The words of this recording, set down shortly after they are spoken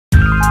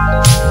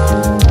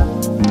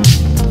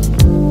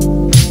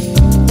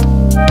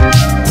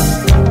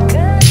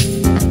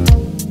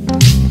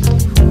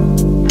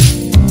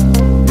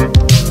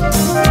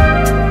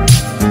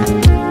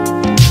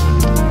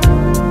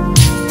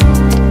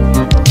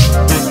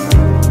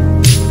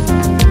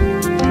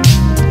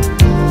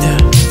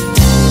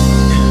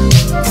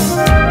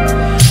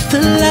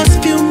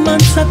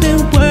I've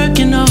been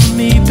working on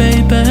me,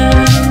 baby.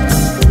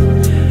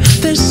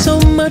 There's so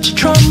much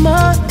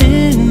trauma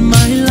in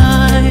my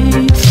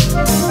life.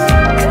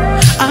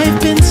 I've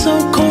been so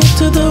cold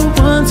to the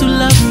ones who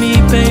love me,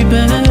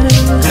 baby.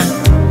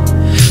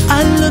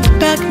 I look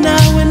back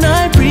now and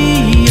I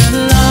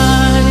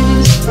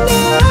realize.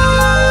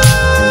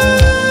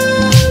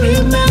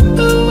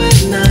 Remember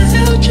when I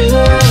held you?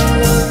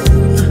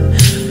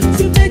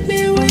 You begged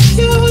me with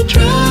your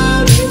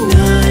drowning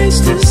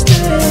eyes to stay.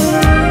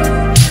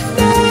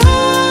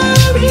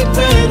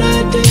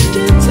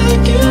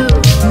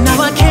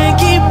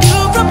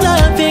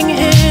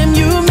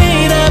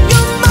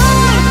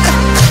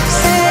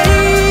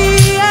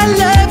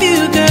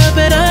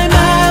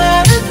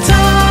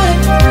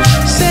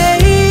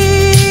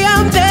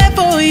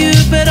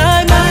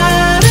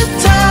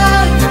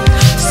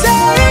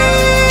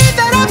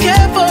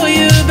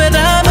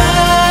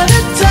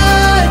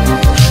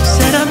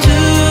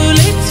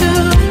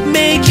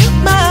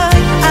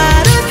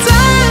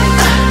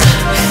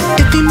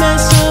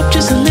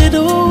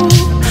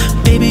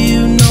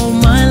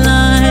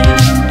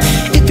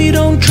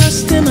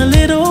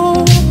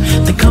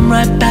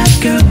 Right back,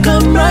 girl,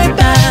 come right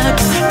back.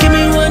 Give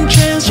me one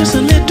chance, just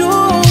a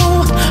little.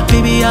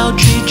 Baby, I'll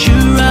treat you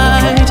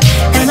right.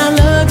 And I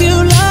love you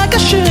like I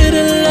should've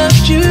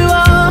loved you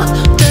all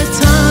the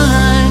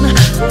time.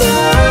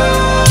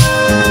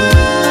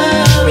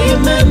 Now,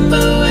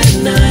 remember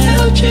when I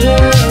held you?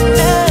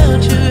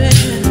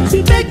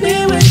 You begged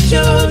me with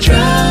your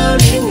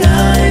drowning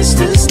eyes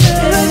to stay.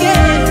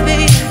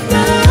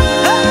 Now,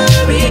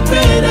 I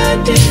regret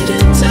I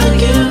didn't tell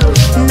you.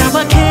 Now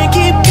I can't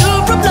keep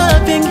you from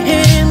loving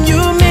him.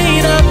 You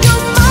made up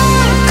your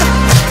mind.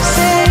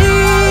 Say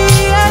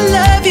I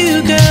love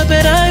you, girl,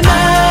 but I'm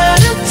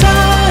out of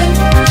time.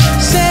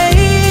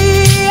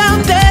 Say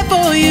I'm there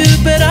for you,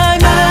 but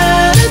I'm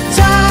out of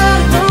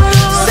time.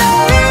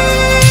 Say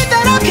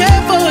that I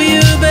care for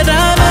you, but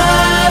I'm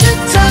out of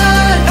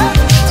time.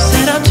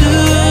 Said I'm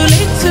too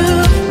late to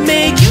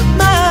make you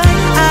mine.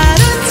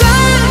 Out of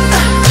time.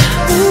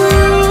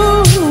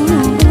 Ooh,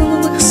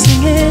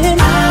 singing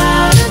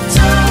out of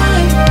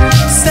time.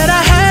 Said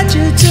I had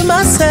you to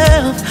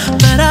myself,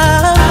 but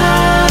I'm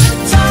out of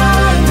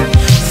time.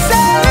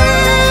 Say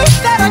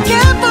that I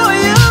care for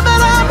you,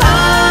 but I'm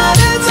out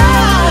of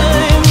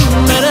time.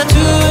 But I'm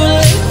too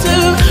late to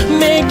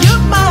make you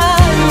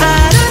mine.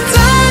 Out of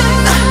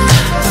time.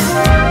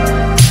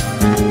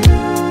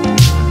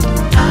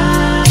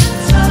 Out of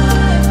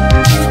time.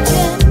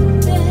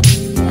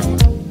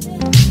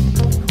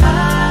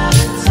 Out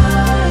of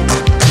time.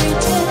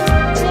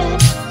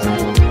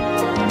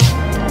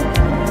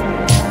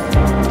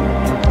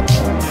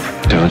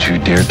 Don't you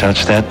dare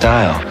touch that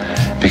dial,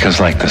 because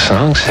like the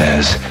song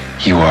says,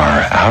 you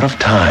are out of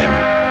time.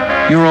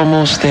 You're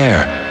almost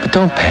there, but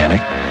don't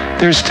panic.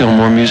 There's still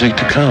more music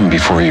to come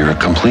before you're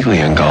completely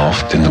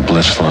engulfed in the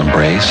blissful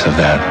embrace of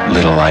that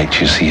little light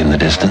you see in the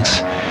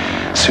distance.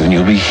 Soon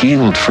you'll be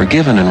healed,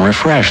 forgiven, and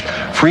refreshed,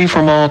 free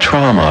from all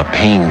trauma,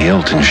 pain,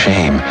 guilt, and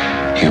shame.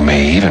 You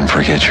may even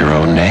forget your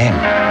own name.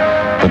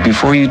 But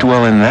before you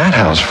dwell in that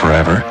house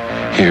forever,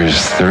 here's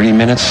 30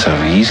 minutes of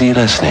easy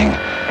listening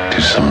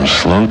to some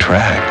slow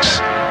tracks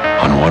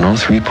on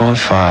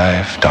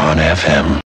 103.5 Dawn FM.